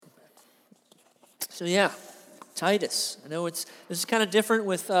So yeah, Titus. I know this is kind of different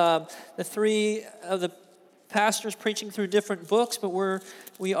with the three of the pastors preaching through different books, but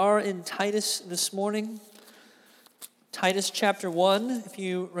we are in Titus this morning. Titus chapter 1. If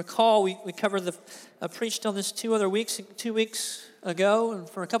you recall, we covered preached on this 2 weeks ago, and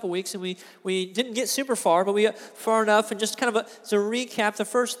for a couple weeks, and we didn't get super far, but we got far enough. And just kind of to recap the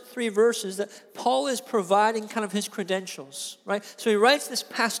first 3 verses, that Paul is providing kind of his credentials, right? So he writes this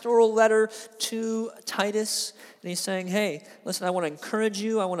pastoral letter to Titus, and he's saying, hey, listen, I want to encourage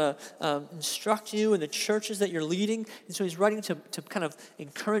you. I want to instruct you in the churches that you're leading. And so he's writing to kind of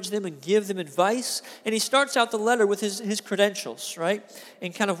encourage them and give them advice. And he starts out the letter with his credentials, right?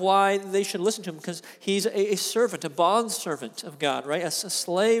 And kind of why they should listen to him, because he's a servant, a bondservant of God, right? A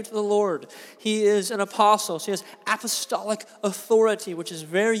slave to the Lord. He is an apostle, so he has apostolic authority, which is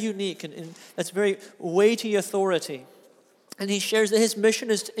very unique, and that's very weighty authority. And he shares that his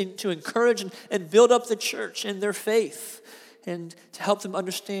mission is to encourage and build up the church in their faith, and to help them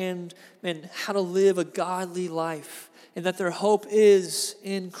understand, how to live a godly life, and that their hope is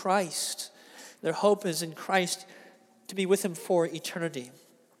in Christ. Their hope is in Christ, to be with him for eternity.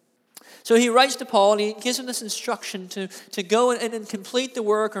 So he writes to Paul, and he gives him this instruction to go and complete the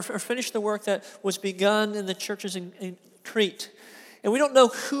work, or finish the work that was begun in the churches in Crete. And we don't know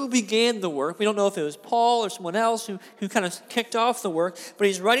who began the work. We don't know if it was Paul or someone else who kind of kicked off the work. But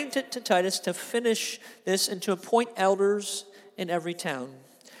he's writing to Titus to finish this and to appoint elders in every town.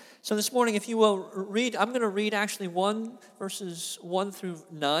 So this morning, if you will read, I'm going to read actually verses 1 through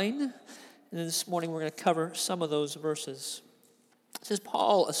 9. And then this morning we're going to cover some of those verses. It says,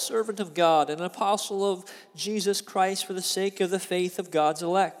 Paul, a servant of God and an apostle of Jesus Christ, for the sake of the faith of God's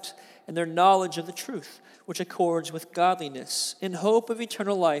elect and their knowledge of the truth, which accords with godliness, in hope of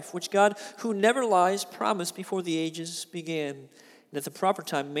eternal life, which God, who never lies, promised before the ages began, and at the proper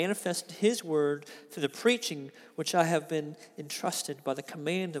time manifested his word through the preaching which I have been entrusted by the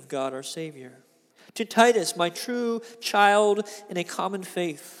command of God our Savior. To Titus, my true child in a common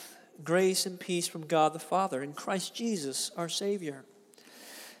faith, grace and peace from God the Father and Christ Jesus our Savior.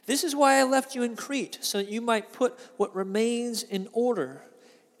 This is why I left you in Crete, so that you might put what remains in order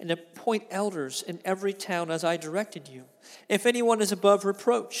and appoint elders in every town as I directed you. If anyone is above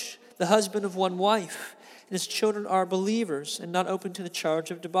reproach, the husband of one wife, and his children are believers and not open to the charge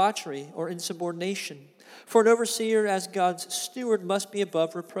of debauchery or insubordination. For an overseer as God's steward must be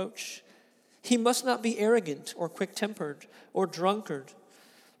above reproach. He must not be arrogant or quick-tempered or drunkard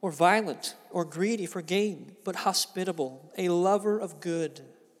or violent or greedy for gain, but hospitable, a lover of good,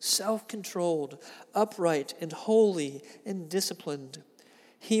 self-controlled, upright and holy and disciplined.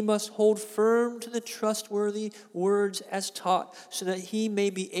 He must hold firm to the trustworthy words as taught, so that he may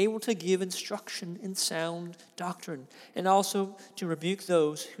be able to give instruction in sound doctrine, and also to rebuke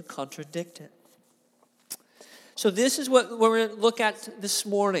those who contradict it. So this is what we're going to look at this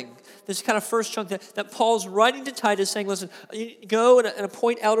morning. This kind of first chunk that Paul's writing to Titus, saying, listen, you go and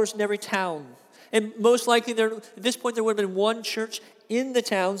appoint elders in every town. And most likely, at this point, there would have been one church in the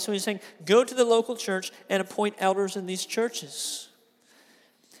town. So he's saying, go to the local church and appoint elders in these churches.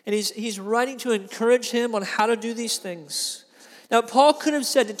 And he's writing to encourage him on how to do these things. Now, Paul could have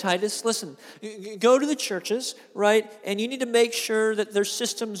said to Titus, listen, go to the churches, right? And you need to make sure that their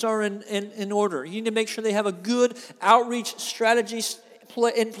systems are in order. You need to make sure they have a good outreach strategy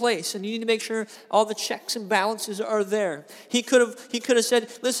in place. And you need to make sure all the checks and balances are there. He could have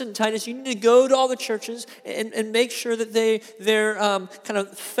said, listen, Titus, you need to go to all the churches and make sure that their kind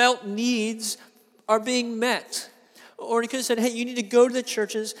of felt needs are being met. Or he could have said, hey, you need to go to the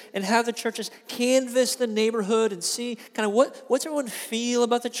churches and have the churches canvass the neighborhood and see kind of what's everyone feel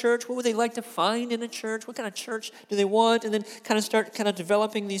about the church? What would they like to find in a church? What kind of church do they want? And then kind of start kind of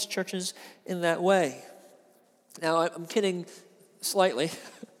developing these churches in that way. Now, I'm kidding slightly.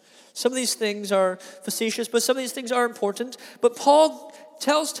 Some of these things are facetious, but some of these things are important. But Paul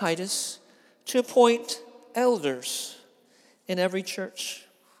tells Titus to appoint elders in every church.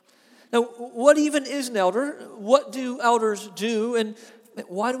 Now, what even is an elder? What do elders do? And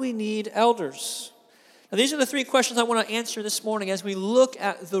why do we need elders? Now, these are the 3 questions I want to answer this morning as we look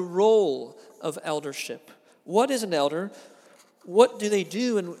at the role of eldership. What is an elder? What do they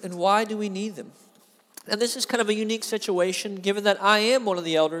do? And why do we need them? And this is kind of a unique situation, given that I am one of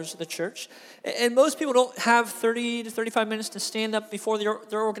the elders of the church. And most people don't have 30 to 35 minutes to stand up before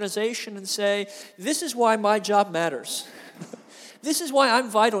their organization and say, this is why my job matters. This is why I'm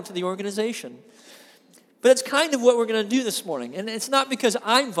vital to the organization. But it's kind of what we're going to do this morning. And it's not because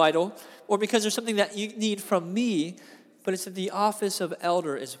I'm vital or because there's something that you need from me, but it's that the office of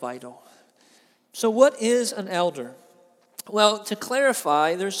elder is vital. So what is an elder? Well, to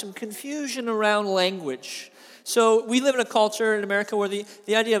clarify, there's some confusion around language. So we live in a culture in America where the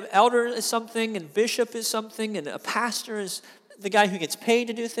idea of elder is something, and bishop is something, and a pastor is the guy who gets paid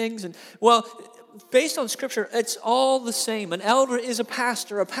to do things. And well, based on Scripture, it's all the same. An elder is a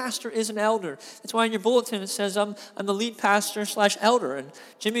pastor is an elder. That's why in your bulletin it says, I'm the lead pastor / elder, and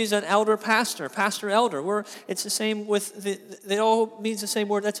Jimmy's an elder pastor, elder. It's the same with, it all means the same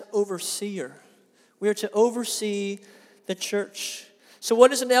word, that's overseer. We are to oversee the church. So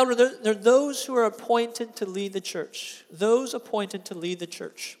what is an elder? They're those who are appointed to lead the church. Those appointed to lead the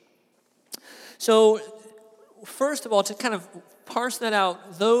church. So first of all, to kind of parse that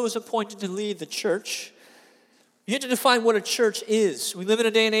out, those appointed to lead the church, you have to define what a church is. We live in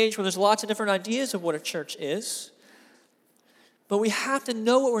a day and age where there's lots of different ideas of what a church is. But we have to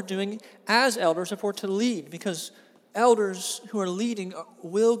know what we're doing as elders if we're to lead, because elders who are leading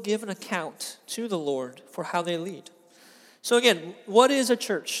will give an account to the Lord for how they lead. So again, what is a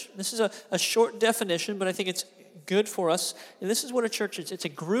church? This is a short definition, but I think it's good for us. And this is what a church is. It's a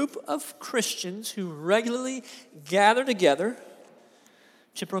group of Christians who regularly gather together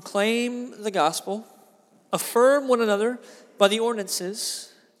to proclaim the gospel, affirm one another by the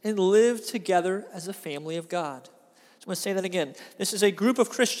ordinances, and live together as a family of God. So I'm going to say that again. This is a group of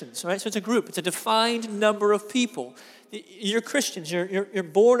Christians, right? So it's a group. It's a defined number of people. You're Christians. You're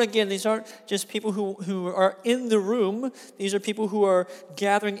born again. These aren't just people who are in the room. These are people who are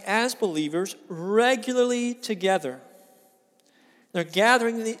gathering as believers regularly together. They're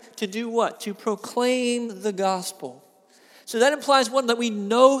gathering to do what? To proclaim the gospel. So that implies, one, that we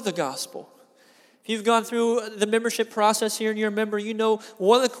know the gospel. If you've gone through the membership process here and you're a member, you know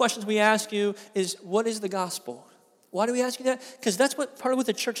one of the questions we ask you is, what is the gospel? Why do we ask you that? Because that's what part of what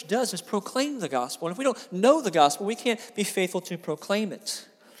the church does, is proclaim the gospel. And if we don't know the gospel, we can't be faithful to proclaim it.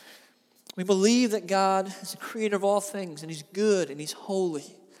 We believe that God is the creator of all things, and he's good, and he's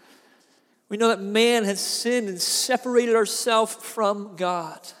holy. We know that man has sinned and separated ourselves from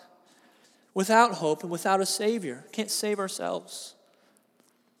God, without hope and without a Savior. Can't save ourselves.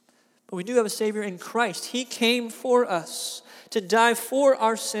 But we do have a Savior in Christ. He came for us to die for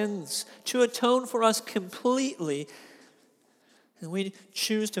our sins, to atone for us completely. And we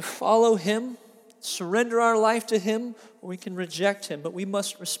choose to follow him, surrender our life to him, or we can reject him. But we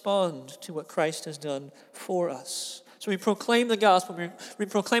must respond to what Christ has done for us. So we proclaim the gospel. We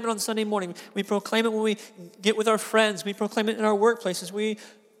proclaim it on Sunday morning. We proclaim it when we get with our friends. We proclaim it in our workplaces. We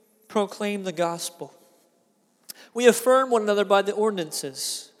proclaim the gospel. We affirm one another by the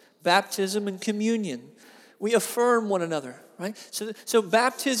ordinances, baptism and communion. We affirm one another, right? So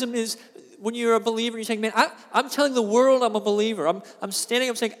baptism is when you're a believer, you're saying, man, I'm telling the world I'm a believer. I'm standing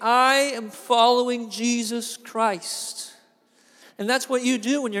up saying, I am following Jesus Christ. And that's what you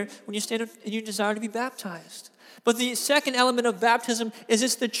do when you stand up and you desire to be baptized. But the second element of baptism is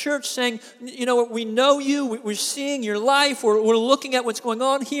it's the church saying, you know, we know you, we're seeing your life, we're looking at what's going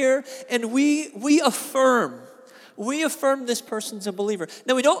on here, and we affirm. We affirm this person's a believer.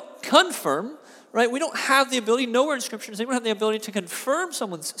 Now, we don't confirm, right? We don't have the ability, nowhere in Scripture does anyone have the ability to confirm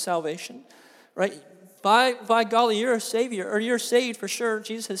someone's salvation, right? By golly, you're a Savior, or you're saved for sure.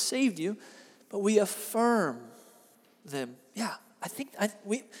 Jesus has saved you, but we affirm them. Yeah.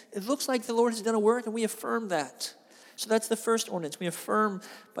 It looks like the Lord has done a work, and we affirm that. So that's the first ordinance. We affirm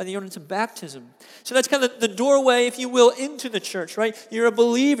by the ordinance of baptism. So that's kind of the doorway, if you will, into the church, right? You're a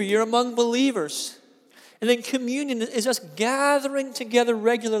believer. You're among believers. And then communion is us gathering together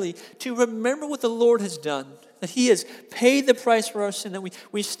regularly to remember what the Lord has done, that he has paid the price for our sin, that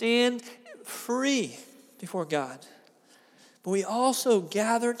we stand free before God. But we also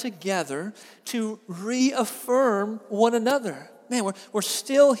gather together to reaffirm one another. Man, we're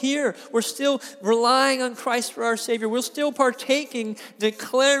still here. We're still relying on Christ for our Savior. We're still partaking,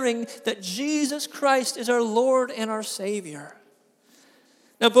 declaring that Jesus Christ is our Lord and our Savior.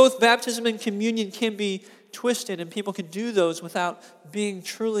 Now, both baptism and communion can be twisted, and people can do those without being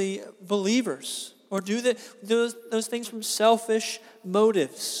truly believers, or do those things from selfish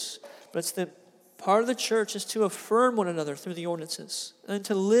motives. But it's the part of the church is to affirm one another through the ordinances and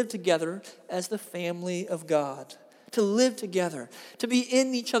to live together as the family of God. To live together, to be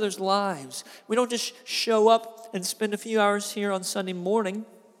in each other's lives. We don't just show up and spend a few hours here on Sunday morning,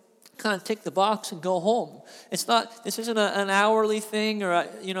 kind of tick the box and go home. This isn't an hourly thing, or I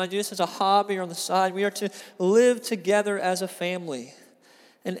do this as a hobby or on the side. We are to live together as a family.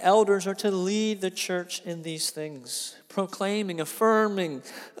 And elders are to lead the church in these things, proclaiming, affirming,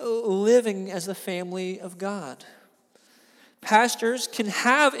 living as the family of God. Pastors can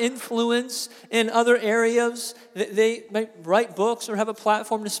have influence in other areas. They might write books or have a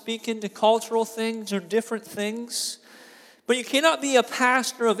platform to speak into cultural things or different things. But you cannot be a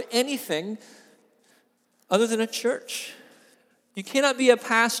pastor of anything other than a church. You cannot be a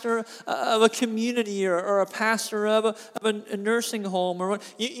pastor of a community or a pastor of a nursing home.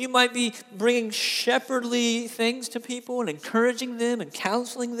 You might be bringing shepherdly things to people and encouraging them and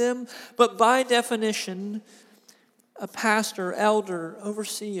counseling them. But by definition, a pastor, elder,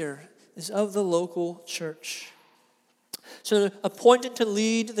 overseer is of the local church. So they're appointed to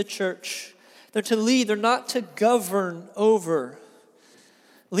lead the church. They're to lead. They're not to govern over.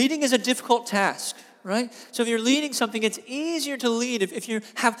 Leading is a difficult task. Right? So if you're leading something, it's easier to lead if you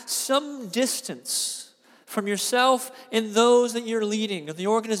have some distance from yourself and those that you're leading, or the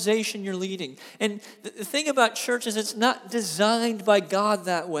organization you're leading. And the thing about church is it's not designed by God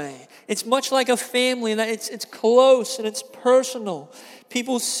that way. It's much like a family, and it's close and it's personal.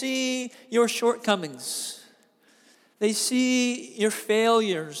 People see your shortcomings. They see your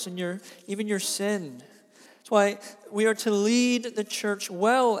failures and even your sin. That's why we are to lead the church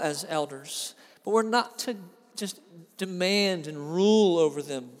well as elders. But we're not to just demand and rule over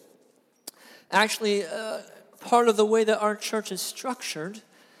them. Actually, part of the way that our church is structured,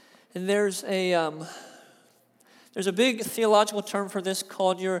 and there's a big theological term for this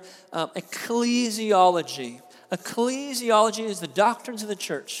called your ecclesiology. Ecclesiology is the doctrines of the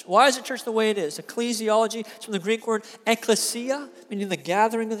church. Why is the church the way it is? Ecclesiology is from the Greek word ekklesia, meaning the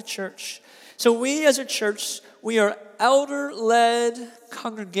gathering of the church. So we as a church, we are elder-led,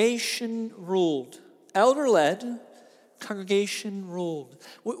 congregation-ruled. Elder-led, congregation-ruled.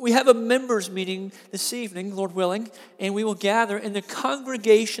 We have a members meeting this evening, Lord willing, and we will gather, and the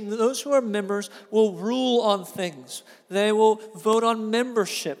congregation, those who are members, will rule on things. They will vote on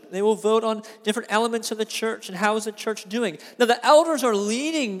membership. They will vote on different elements of the church and how is the church doing. Now, the elders are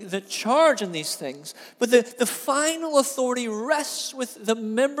leading the charge in these things, but the final authority rests with the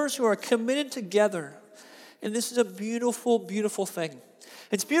members who are committed together. And this is a beautiful, beautiful thing.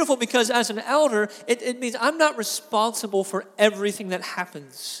 It's beautiful because as an elder, it means I'm not responsible for everything that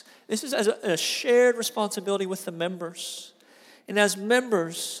happens. This is a shared responsibility with the members. And as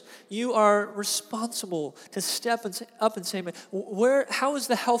members, you are responsible to step up and say, how is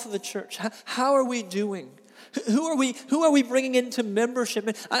the health of the church? How are we doing? Who are we bringing into membership?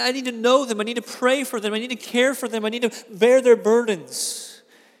 I need to know them. I need to pray for them. I need to care for them. I need to bear their burdens.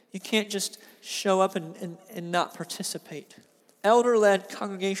 You can't just show up and not participate. Elder-led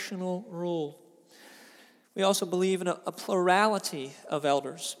congregational rule. We also believe in a plurality of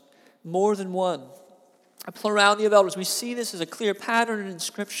elders, more than one. A plurality of elders. We see this as a clear pattern in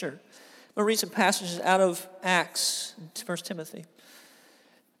Scripture. We'll read some passages out of Acts, 1 Timothy.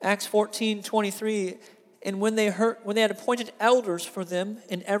 Acts 14:23. And when they had appointed elders for them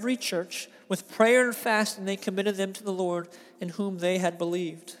in every church, with prayer and fasting, they committed them to the Lord in whom they had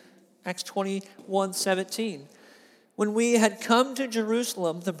believed. Acts 21:17. When we had come to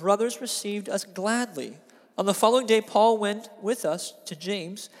Jerusalem, the brothers received us gladly. On the following day, Paul went with us to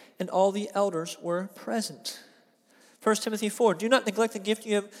James, and all the elders were present. 1 Timothy 4. Do not neglect the gift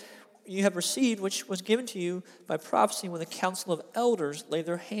you have received, which was given to you by prophecy when the council of elders laid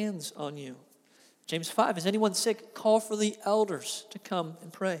their hands on you. James 5. Is anyone sick? Call for the elders to come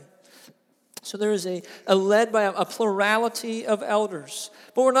and pray. So there is a led by a plurality of elders.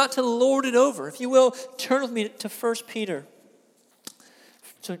 But we're not to lord it over. If you will, turn with me to 1 Peter.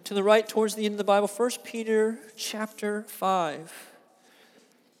 To the right towards the end of the Bible, 1 Peter chapter 5.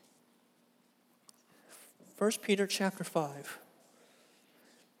 1 Peter chapter 5.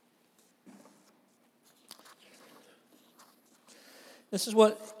 This is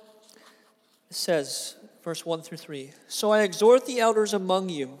what it says, verse 1 through 3. So I exhort the elders among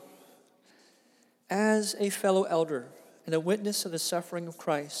you, as a fellow elder and a witness of the suffering of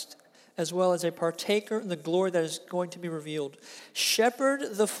Christ, as well as a partaker in the glory that is going to be revealed.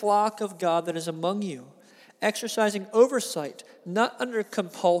 Shepherd the flock of God that is among you, exercising oversight, not under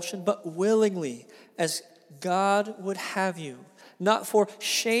compulsion, but willingly, as God would have you, not for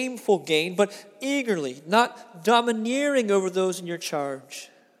shameful gain, but eagerly, not domineering over those in your charge,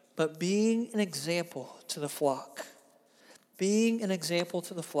 but being an example to the flock. Being an example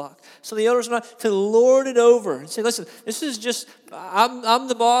to the flock. So the elders are not to lord it over and say, listen, this is just, I'm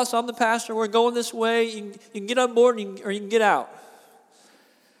the boss, I'm the pastor, we're going this way, you can get on board or you can get out.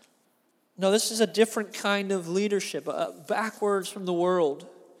 No, this is a different kind of leadership, backwards from the world.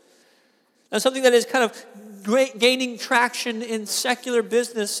 Now, something that is kind of gaining traction in secular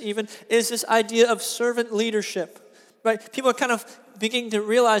business even is this idea of servant leadership. Right? People are kind of beginning to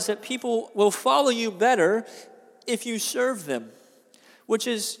realize that people will follow you better if you serve them, which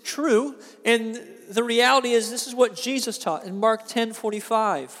is true. And the reality is this is what Jesus taught in Mark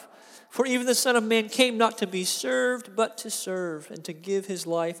 10:45. For even the Son of Man came not to be served, but to serve, and to give his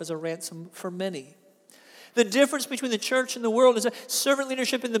life as a ransom for many. The difference between the church and the world is that servant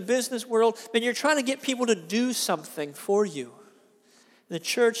leadership in the business world, man, you're trying to get people to do something for you. In the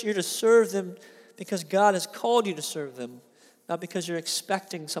church, you're to serve them because God has called you to serve them, not because you're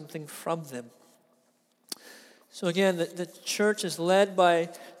expecting something from them. So again, the church is led by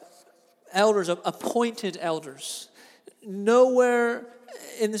elders, appointed elders. Nowhere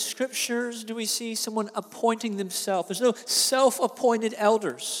in the scriptures do we see someone appointing themselves. There's no self-appointed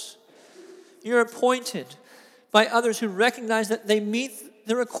elders. You're appointed by others who recognize that they meet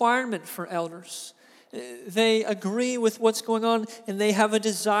the requirement for elders. They agree with what's going on and they have a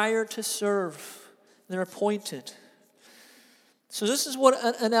desire to serve. They're appointed. So this is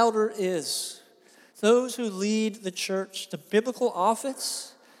what an elder is. Those who lead the church, the biblical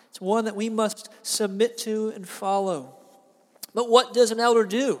office, it's one that we must submit to and follow. But what does an elder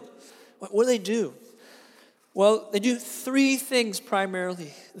do? What do they do? Well, they do three things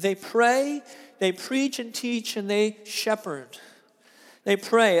primarily. They pray, they preach and teach, and they shepherd. They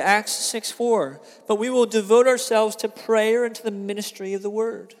pray, Acts 6:4. But we will devote ourselves to prayer and to the ministry of the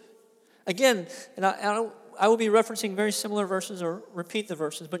word. Again, and I will be referencing very similar verses or repeat the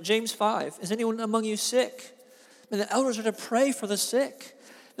verses, but James 5, is anyone among you sick? And the elders are to pray for the sick.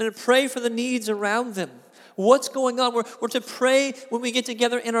 They're to pray for the needs around them. What's going on? We're to pray when we get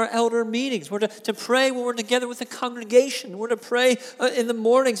together in our elder meetings. We're to pray when we're together with the congregation. We're to pray in the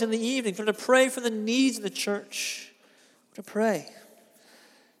mornings and the evenings. We're to pray for the needs of the church. We're to pray.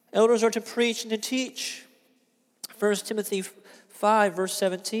 Elders are to preach and to teach. 1 Timothy 5, verse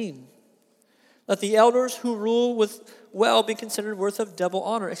 17. Let the elders who rule with well be considered worth of double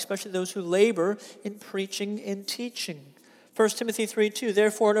honor, especially those who labor in preaching and teaching. 1 Timothy 3:2,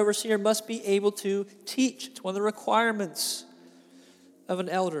 therefore an overseer must be able to teach. It's one of the requirements of an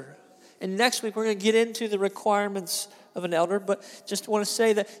elder. And next week we're going to get into the requirements of an elder, but just want to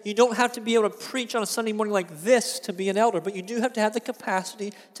say that you don't have to be able to preach on a Sunday morning like this to be an elder, but you do have to have the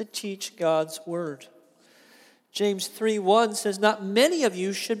capacity to teach God's word. James 3:1 says, not many of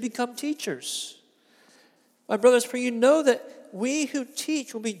you should become teachers. My brothers, for you know that we who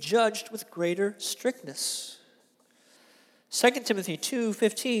teach will be judged with greater strictness. 2 Timothy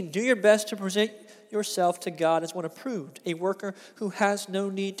 2:15, do your best to present yourself to God as one approved, a worker who has no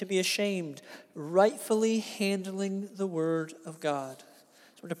need to be ashamed, rightfully handling the word of God.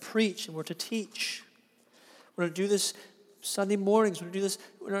 So we're to preach and we're to teach. We're to do this Sunday mornings. We're to do this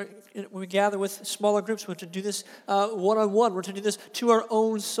when we gather with smaller groups. We're to do this one-on-one. We're to do this to our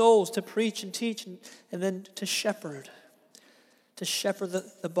own souls, to preach and teach, and then to shepherd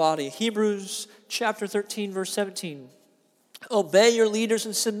the body. Hebrews chapter 13, verse 17. Obey your leaders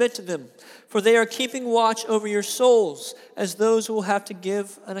and submit to them, for they are keeping watch over your souls as those who will have to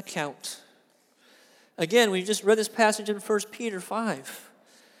give an account. Again, we just read this passage in 1 Peter 5.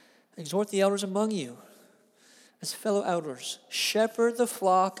 Exhort the elders among you as fellow elders. Shepherd the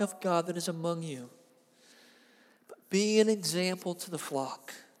flock of God that is among you. Be an example to the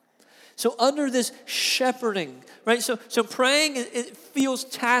flock. So under this shepherding, right? So praying, it feels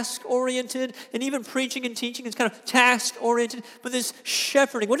task-oriented, and even preaching and teaching is kind of task-oriented. But this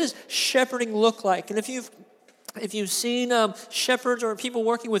shepherding, what does shepherding look like? And if you've seen shepherds or people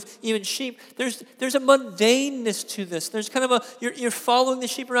working with even sheep, there's a mundaneness to this. There's kind of you're following the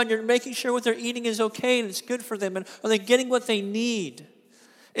sheep around. You're making sure what they're eating is okay and it's good for them. And are they getting what they need?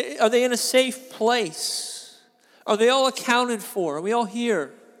 Are they in a safe place? Are they all accounted for? Are we all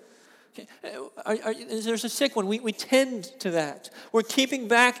here? There's a sick one. We tend to that. We're keeping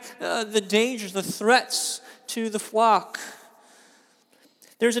back the dangers, the threats to the flock.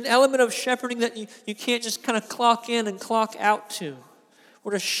 There's an element of shepherding that you can't just kind of clock in and clock out to.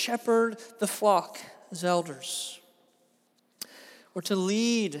 We're to shepherd the flock as elders. We're to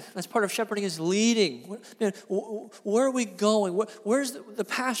lead. That's part of shepherding is leading. Where are we going? Where's the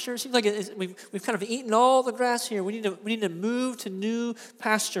pasture? It seems like we've kind of eaten all the grass here. We need to move to new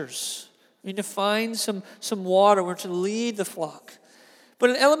pastures. We need to find some water. We're to lead the flock. But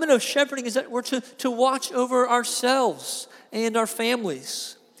an element of shepherding is that we're to watch over ourselves and our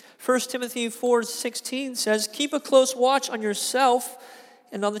families. 1 Timothy 4:16 says, keep a close watch on yourself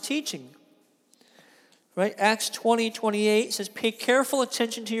and on the teaching. Right? Acts 20:28 says, pay careful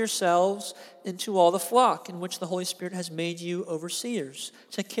attention to yourselves and to all the flock in which the Holy Spirit has made you overseers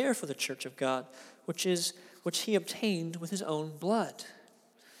to care for the church of God, which he obtained with his own blood.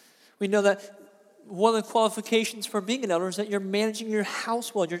 We know that one of the qualifications for being an elder is that you're managing your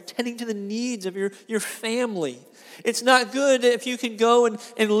house well. You're tending to the needs of your family. It's not good if you can go and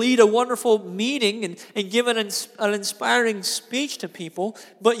lead a wonderful meeting and give an inspiring speech to people,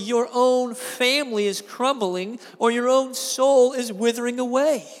 but your own family is crumbling or your own soul is withering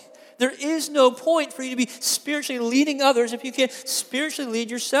away. There is no point for you to be spiritually leading others if you can't spiritually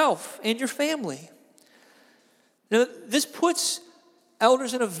lead yourself and your family. Now, this puts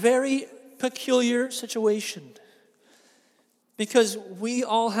elders in a very peculiar situation because we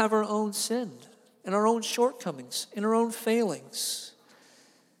all have our own sin and our own shortcomings and our own failings.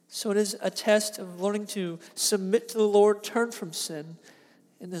 So it is a test of learning to submit to the Lord, turn from sin,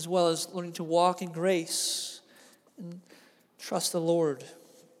 and as well as learning to walk in grace and trust the Lord.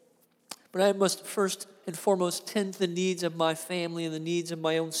 But I must first and foremost tend to the needs of my family and the needs of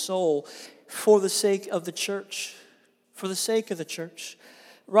my own soul for the sake of the church. For the sake of the church.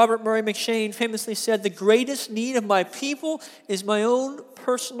 Robert Murray McCheyne famously said, "The greatest need of my people is my own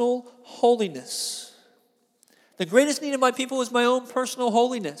personal holiness." The greatest need of my people is my own personal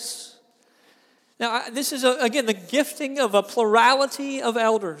holiness. Now, this is, again, the gifting of a plurality of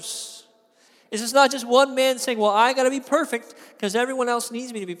elders. This is not just one man saying, well, I got to be perfect because everyone else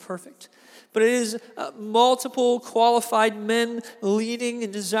needs me to be perfect. But it is multiple qualified men leading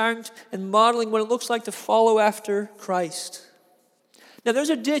and desiring and modeling what it looks like to follow after Christ. Now, there's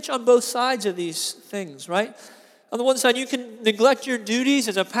a ditch on both sides of these things, right? On the one side, you can neglect your duties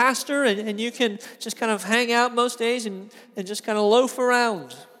as a pastor and you can just kind of hang out most days and just kind of loaf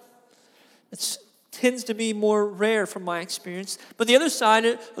around. It tends to be more rare from my experience. But the other side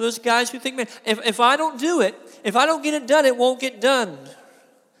are those guys who think, man, if I don't do it, if I don't get it done, it won't get done.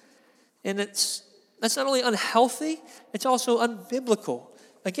 And that's not only unhealthy, it's also unbiblical.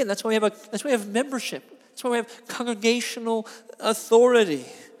 Again, that's why we have membership. That's why we have congregational authority.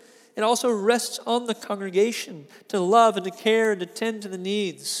 It also rests on the congregation to love and to care and to tend to the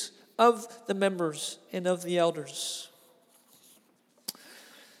needs of the members and of the elders.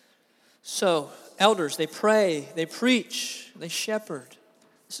 So, elders, they pray, they preach, they shepherd.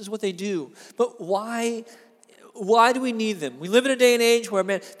 This is what they do. But why do we need them? We live in a day and age where,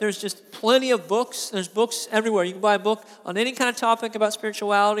 man, there's just plenty of books. There's books everywhere. You can buy a book on any kind of topic about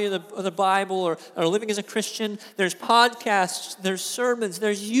spirituality or the Bible or living as a Christian. There's podcasts. There's sermons.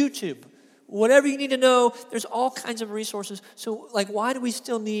 There's YouTube. Whatever you need to know, there's all kinds of resources. So, why do we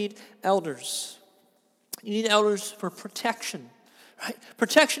still need elders? You need elders for protection, right?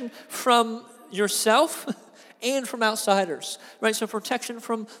 Protection from yourself and from outsiders, right? So protection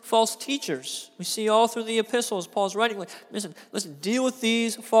from false teachers. We see all through the epistles, Paul's writing, listen, deal with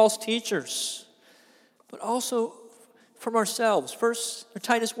these false teachers. But also from ourselves.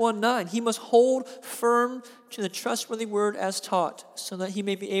 Titus 1:9, he must hold firm to the trustworthy word as taught, so that he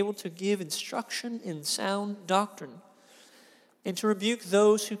may be able to give instruction in sound doctrine, and to rebuke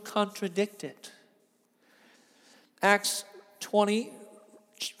those who contradict it. Acts 20,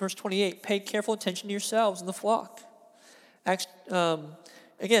 Verse 28, pay careful attention to yourselves and the flock.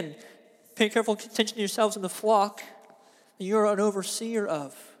 Again, pay careful attention to yourselves and the flock that you are an overseer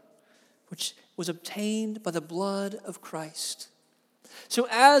of, which was obtained by the blood of Christ. So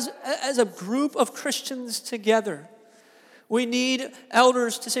as a group of Christians together, we need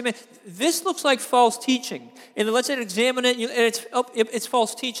elders to say, man, this looks like false teaching. And then let's examine it, and it's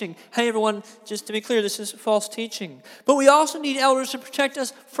false teaching. Hey, everyone, just to be clear, this is false teaching. But we also need elders to protect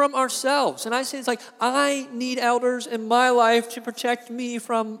us from ourselves. And I say I need elders in my life to protect me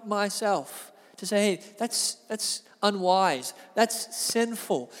from myself. To say, hey, that's unwise. That's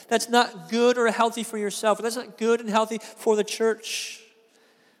sinful. That's not good or healthy for yourself. That's not good and healthy for the church.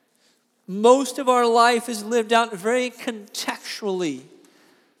 Most of our life is lived out very contextually.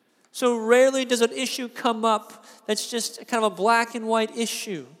 So rarely does an issue come up that's just kind of a black and white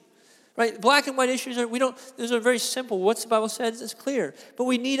issue. Right? Black and white issues those are very simple. What the Bible says is clear. But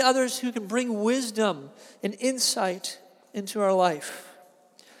we need others who can bring wisdom and insight into our life.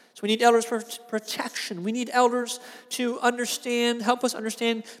 So we need elders for protection. We need elders to help us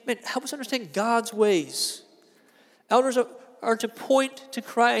understand God's ways. Elders are to point to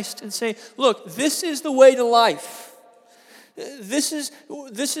Christ and say, look, this is the way to life. This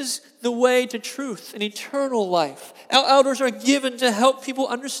is the way to truth and eternal life. Our elders are given to help people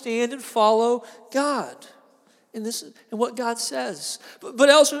understand and follow God and what God says. But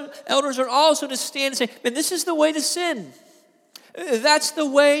elders are also to stand and say, man, this is the way to sin. That's the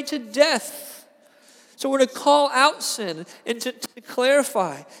way to death. So we're to call out sin and to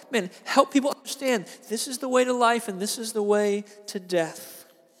clarify, man, help people understand this is the way to life and this is the way to death.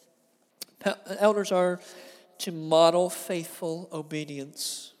 Elders are to model faithful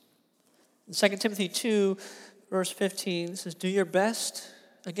obedience. In 2 Timothy 2, verse 15, it says, do your best,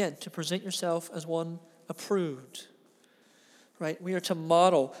 again, to present yourself as one approved. Right? We are to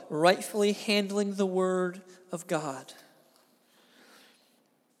model rightfully handling the word of God.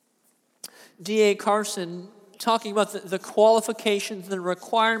 D.A. Carson, talking about the qualifications and the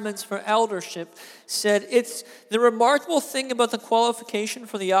requirements for eldership, said it's the remarkable thing about the qualification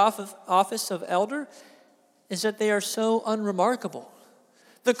for the office of elder is that they are so unremarkable.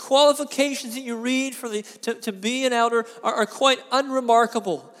 The qualifications that you read for to be an elder are quite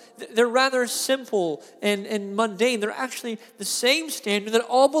unremarkable. They're rather simple and mundane. They're actually the same standard that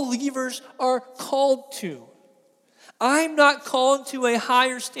all believers are called to. I'm not called to a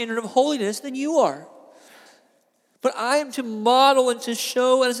higher standard of holiness than you are. But I am to model and to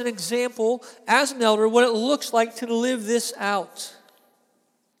show as an example, as an elder, what it looks like to live this out.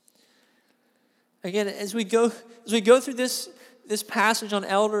 Again, as we go through this passage on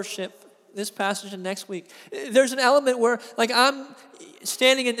eldership, this passage and next week, there's an element where, like, I'm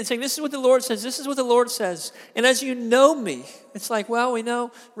standing and saying, this is what the Lord says, this is what the Lord says. And as you know me, it's like, well, we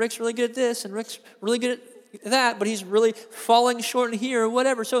know Rick's really good at this and Rick's really good at that, but he's really falling short in here or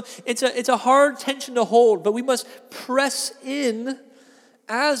whatever. So it's a hard tension to hold, but we must press in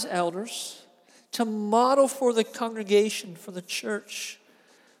as elders to model for the congregation, for the church,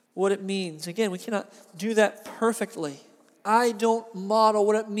 what it means. Again, we cannot do that perfectly. I don't model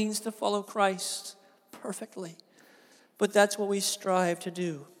what it means to follow Christ perfectly. But that's what we strive to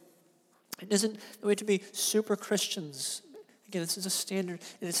do. It isn't that we have to be super Christians. Again, this is a standard,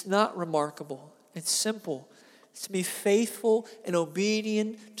 and it's not remarkable. It's simple. It's to be faithful and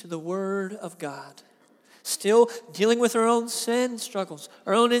obedient to the Word of God. Still dealing with our own sin struggles,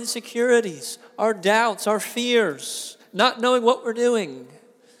 our own insecurities, our doubts, our fears, not knowing what we're doing.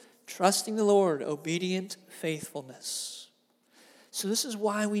 Trusting the Lord, obedient faithfulness. So this is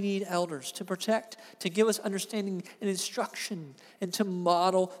why we need elders, to protect, to give us understanding and instruction, and to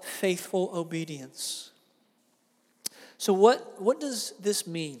model faithful obedience. So what does this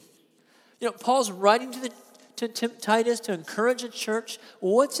mean? You know, Paul's writing to Titus to encourage the church.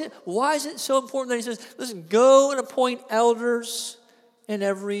 Why is it so important that he says, listen, go and appoint elders in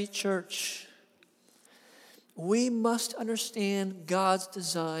every church? We must understand God's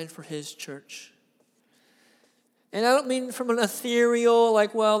design for his church. And I don't mean from an ethereal,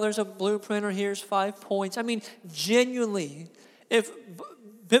 like, well, there's a blueprint or here's 5 points. I mean, genuinely,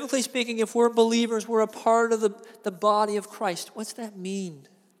 biblically speaking, if we're believers, we're a part of the body of Christ. What's that mean?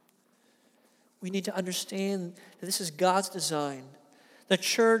 We need to understand that this is God's design. The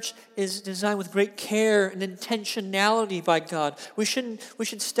church is designed with great care and intentionality by God. We should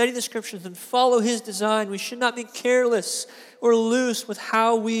study the scriptures and follow his design. We should not be careless or loose with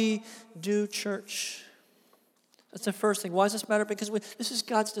how we do church. That's the first thing. Why does this matter? Because this is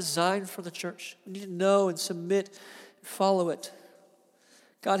God's design for the church. We need to know and submit and follow it.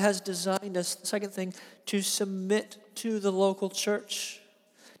 God has designed us, the second thing, to submit to the local church,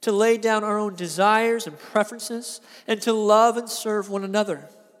 to lay down our own desires and preferences, and to love and serve one another.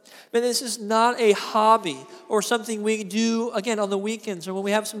 But this is not a hobby or something we do, again, on the weekends or when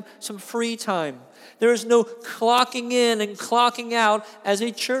we have some free time. There is no clocking in and clocking out as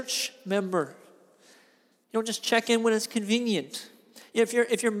a church member. You don't just check in when it's convenient. If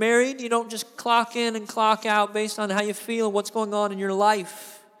you're married, you don't just clock in and clock out based on how you feel and what's going on in your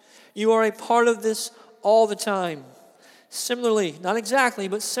life. You are a part of this all the time. Similarly, not exactly,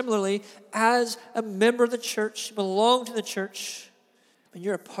 but similarly, as a member of the church, you belong to the church, and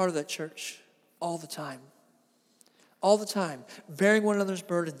you're a part of that church all the time. All the time. Bearing one another's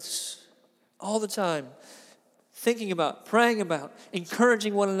burdens. All the time. Thinking about, praying about,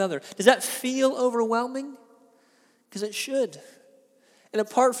 encouraging one another. Does that feel overwhelming? Because it should. And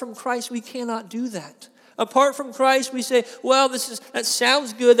apart from Christ, we cannot do that. Apart from Christ, we say, well, that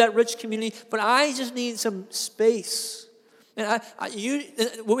sounds good, that rich community, but I just need some space. And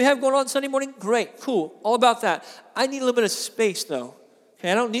what we have going on Sunday morning, great, cool, all about that. I need a little bit of space, though.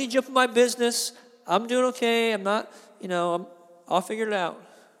 Okay, I don't need you up in my business. I'm doing okay. I'm not, I'll figure it out.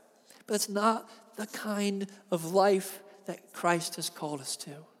 But it's not the kind of life that Christ has called us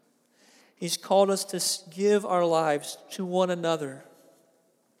to. He's called us to give our lives to one another.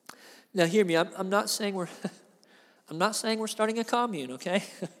 Now, hear me. I'm not saying we're starting a commune. Okay,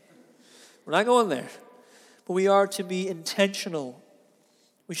 we're not going there. But we are to be intentional.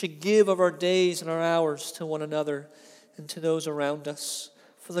 We should give of our days and our hours to one another and to those around us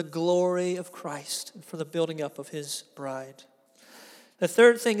for the glory of Christ and for the building up of his bride. The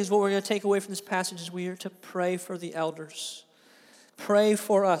third thing is what we're going to take away from this passage is we are to pray for the elders. Pray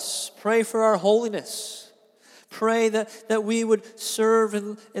for us. Pray for our holiness. Pray that we would serve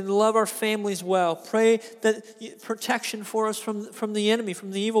and love our families well. Pray that protection for us from the enemy,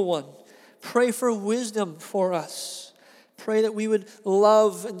 from the evil one. Pray for wisdom for us. Pray that we would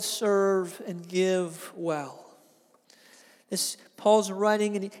love and serve and give well. Paul's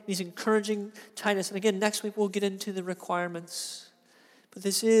writing and he's encouraging Titus. And again, next week we'll get into the requirements. But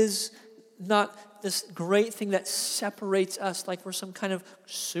this is not this great thing that separates us like we're some kind of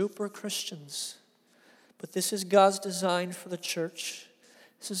super Christians. But this is God's design for the church.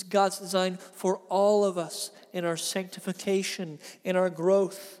 This is God's design for all of us in our sanctification, in our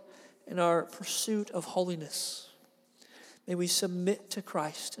growth, in our pursuit of holiness. May we submit to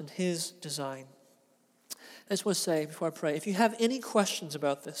Christ and his design. I just want to say before I pray, if you have any questions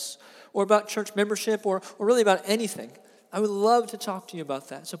about this, or about church membership, or really about anything, I would love to talk to you about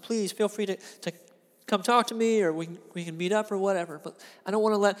that. So please feel free to come talk to me, or we can meet up or whatever. But I don't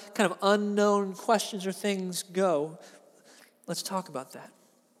want to let kind of unknown questions or things go. Let's talk about that.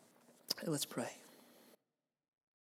 And let's pray.